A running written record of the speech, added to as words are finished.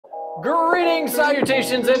Greetings,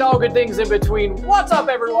 salutations, and all good things in between. What's up,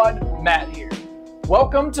 everyone? Matt here.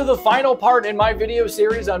 Welcome to the final part in my video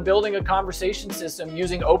series on building a conversation system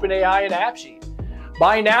using OpenAI and AppSheet.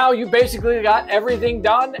 By now, you basically got everything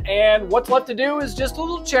done, and what's left to do is just a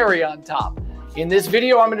little cherry on top. In this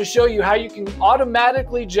video, I'm going to show you how you can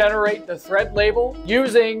automatically generate the thread label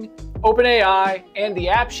using OpenAI and the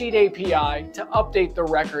AppSheet API to update the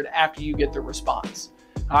record after you get the response.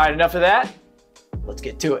 All right, enough of that. Let's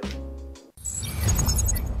get to it.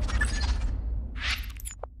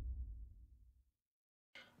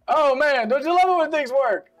 Oh man, don't you love it when things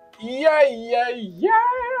work? Yeah.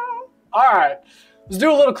 All right, let's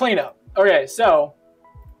do a little cleanup. Okay, so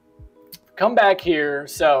come back here.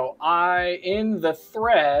 So in the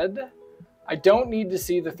thread, I don't need to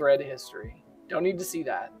see the thread history. Don't need to see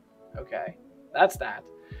that. Okay, that's that.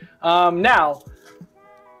 Now,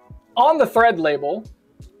 on the thread label,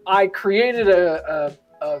 I created a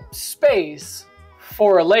space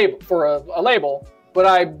for a label, but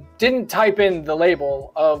I didn't type in the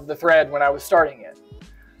label of the thread when I was starting it.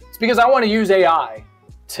 It's because I want to use AI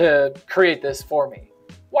to create this for me.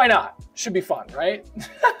 Why not? Should be fun, right?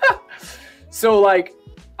 So like,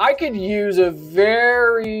 I could use a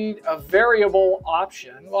variable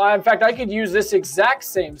option. Well, in fact, I could use this exact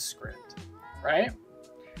same script, right?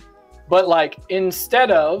 But like,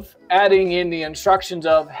 instead of adding in the instructions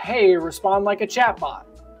of, hey, respond like a chatbot,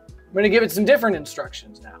 I'm going to give it some different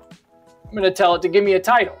instructions now. I'm going to tell it to give me a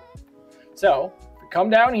title. So if we come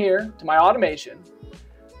down here to my automation,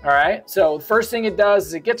 all right, so the first thing it does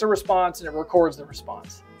is it gets a response and it records the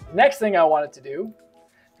response. The next thing I want it to do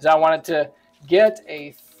is I want it to get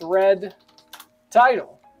a thread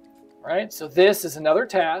title, right? So this is another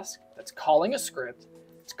task that's calling a script.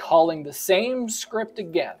 It's calling the same script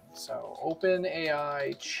again. So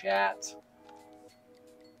OpenAI chat.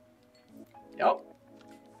 Yep.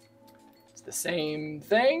 It's the same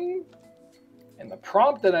thing. And the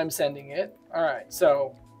prompt that I'm sending it, all right,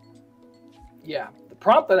 so yeah, the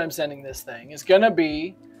prompt that I'm sending this thing is gonna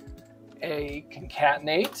be a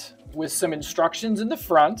concatenate with some instructions in the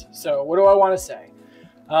front. So what do I wanna say?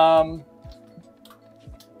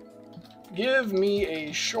 Give me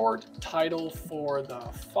a short title for the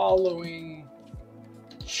following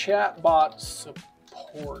chatbot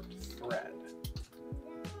support thread,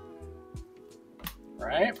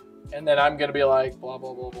 right? And then I'm gonna be like, blah,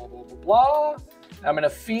 blah, blah, blah, blah, blah, blah. I'm gonna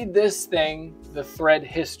feed this thing the thread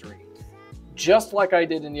history, just like I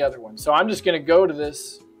did in the other one. So I'm just gonna go to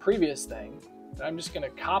this previous thing, and I'm just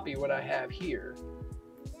gonna copy what I have here.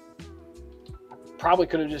 Probably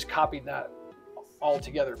could have just copied that all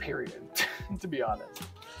together, period, to be honest.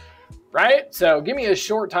 Right? So give me a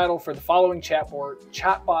short title for the following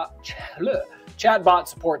chatbot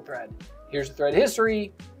support thread. Here's the thread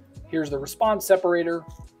history. Here's the response separator.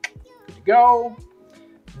 Good to go.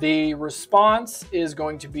 The response is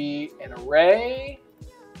going to be an array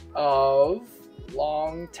of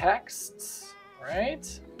long texts,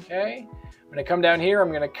 right? Okay. I'm going to come down here. I'm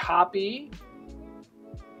going to copy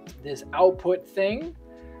this output thing.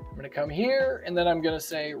 I'm going to come here, and then I'm going to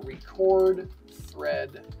say record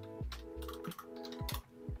thread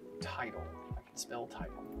title. I can spell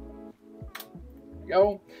title. There we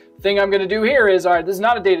go. The thing I'm going to do here is, all right, this is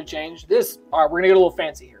not a data change. All right, we're going to get a little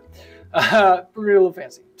fancy here. We're going to get a little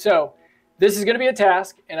fancy. So this is going to be a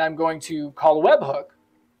task, and I'm going to call a webhook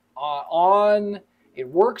it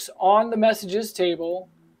works on the messages table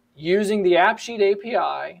using the AppSheet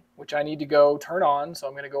API, which I need to go turn on. So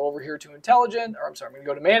I'm going to go over here to I'm going to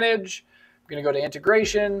go to manage. I'm going to go to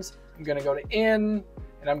integrations. I'm going to go to in,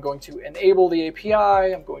 and I'm going to enable the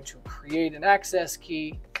API. I'm going to create an access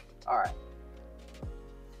key. All right.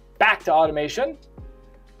 Back to automation.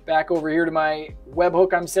 Back over here to my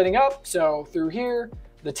webhook I'm setting up. So through here,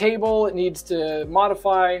 the table, it needs to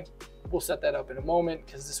modify. We'll set that up in a moment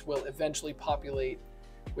because this will eventually populate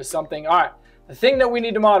with something. All right. The thing that we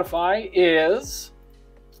need to modify is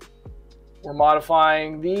we're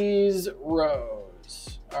modifying these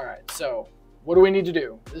rows. All right, so what do we need to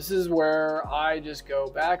do? This is where I just go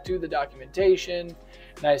back to the documentation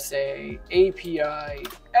and I say API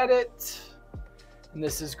edit. And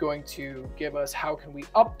this is going to give us how can we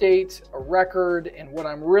update a record. And what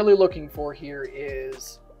I'm really looking for here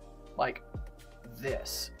is like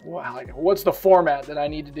this. What's the format that I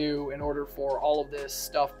need to do in order for all of this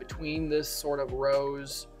stuff between this sort of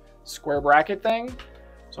rows square bracket thing?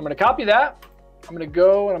 So I'm going to copy that. I'm going to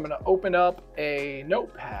go and I'm going to open up a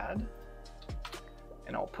notepad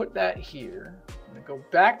and I'll put that here. I'm going to go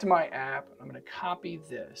back to my app. I'm going to copy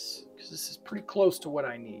this because this is pretty close to what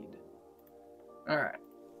I need. All right,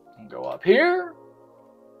 and go up here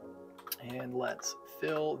and let's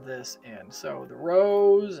fill this in. So the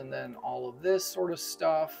rows and then all of this sort of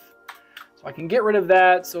stuff. So I can get rid of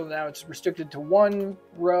that. So now it's restricted to one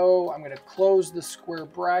row. I'm going to close the square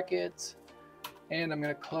bracket and I'm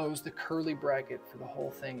going to close the curly bracket for the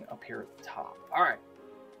whole thing up here at the top. All right.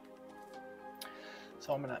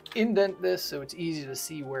 So I'm going to indent this so it's easy to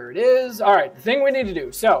see where it is. All right, the thing we need to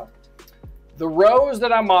do. So the rows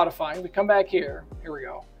that I'm modifying, we come back here. Here we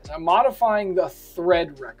go. So I'm modifying the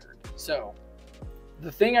thread record. So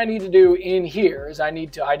the thing I need to do in here is I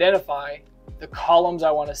need to identify the columns I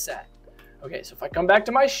want to set. Okay, so if I come back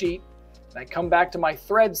to my sheet and I come back to my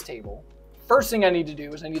threads table, first thing I need to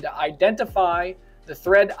do is I need to identify the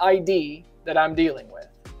thread ID that I'm dealing with.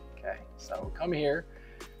 Okay, so come here.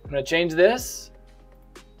 I'm going to change this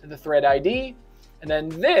to the thread ID, and then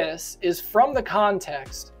this is from the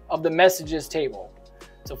context of the messages table.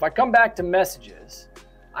 So if I come back to messages,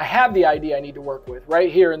 I have the ID I need to work with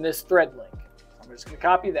right here in this thread link. So I'm just going to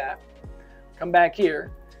copy that, come back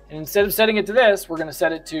here, and instead of setting it to this, we're going to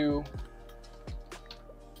set it to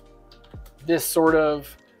this sort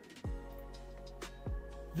of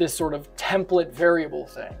template variable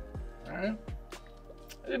thing. All right?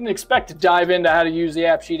 I didn't expect to dive into how to use the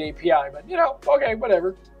AppSheet API, but you know, okay,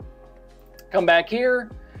 whatever. Come back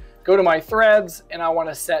here, go to my threads, and I want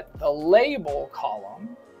to set the label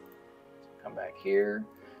column. Come back here,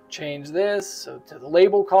 change this so to the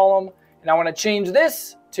label column, and I want to change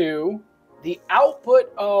this to the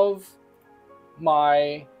output of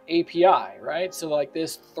my API, right? So like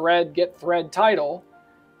this thread get thread title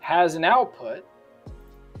has an output.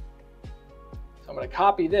 So I'm going to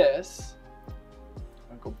copy this.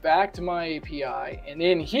 I'm going to go back to my API, and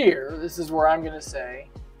in here, this is where I'm going to say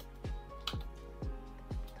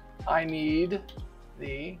I need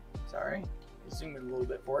the, sorry, zoom in a little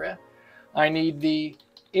bit for you. I need the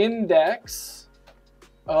index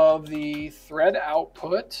of the thread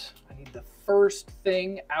output. I need the first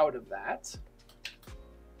thing out of that.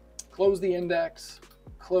 Close the index,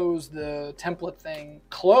 close the template thing,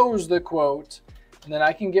 close the quote, and then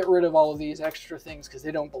I can get rid of all of these extra things because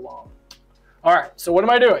they don't belong. All right, so what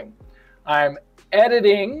am I doing? I'm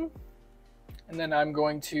editing, and then I'm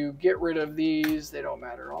going to get rid of these. They don't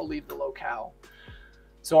matter. I'll leave the locale.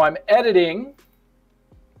 So I'm editing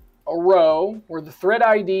a row where the thread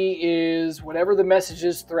ID is whatever the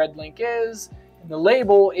messages thread link is, and the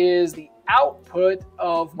label is the output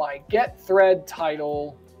of my get thread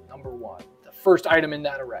title number 1, the first item in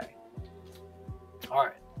that array. All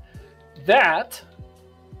right. That,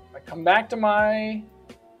 I come back to my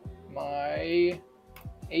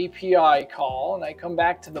API call, and I come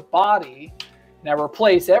back to the body, and I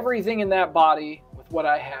replace everything in that body with what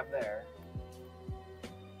I have there.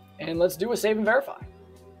 And let's do a save and verify.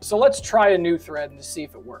 So let's try a new thread and see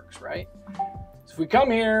if it works, right? So if we come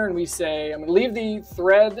here and we say, I'm going to leave the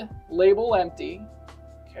thread label empty.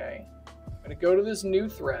 Okay. I'm going to go to this new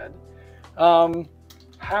thread.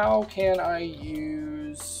 How can I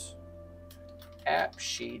use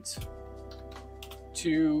AppSheet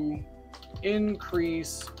to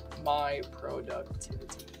increase my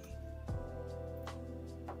productivity?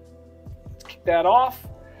 Let's kick that off.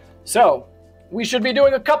 So we should be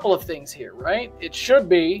doing a couple of things here, right? It should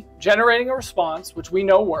be generating a response, which we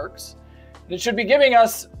know works. And it should be giving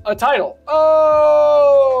us a title.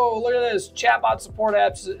 Oh, look at this, chatbot support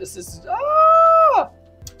apps assistant. Ah!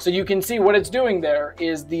 So you can see what it's doing there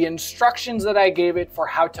is the instructions that I gave it for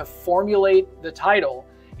how to formulate the title.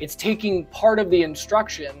 It's taking part of the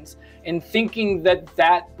instructions and thinking that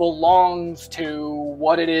that belongs to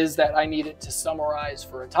what it is that I need it to summarize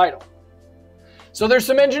for a title. So there's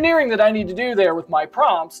some engineering that I need to do there with my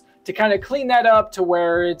prompts to kind of clean that up to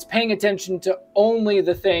where it's paying attention to only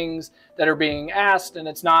the things that are being asked and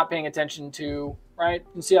it's not paying attention to, right?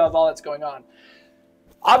 You see how all that's going on.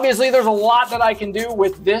 Obviously, there's a lot that I can do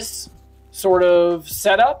with this sort of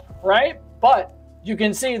setup, right? But you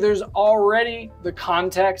can see there's already the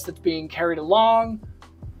context that's being carried along.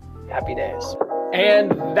 Happy days.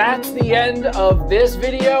 And that's the end of this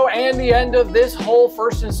video and the end of this whole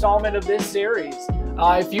first installment of this series.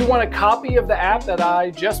 If you want a copy of the app that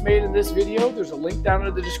I just made in this video, there's a link down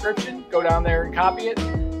in the description. Go down there and copy it.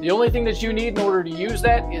 The only thing that you need in order to use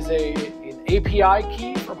that is an API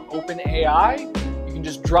key from OpenAI. You can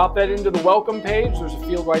just drop that into the welcome page. There's a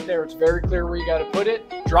field right there. It's very clear where you got to put it.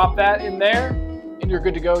 Drop that in there and you're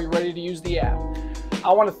good to go. You're ready to use the app.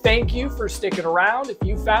 I want to thank you for sticking around. If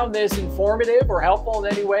you found this informative or helpful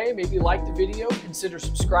in any way, maybe like the video, consider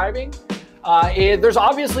subscribing. There's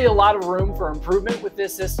obviously a lot of room for improvement with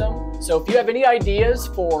this system. So if you have any ideas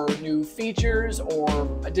for new features or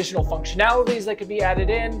additional functionalities that could be added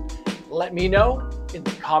in, let me know in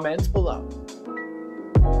the comments below.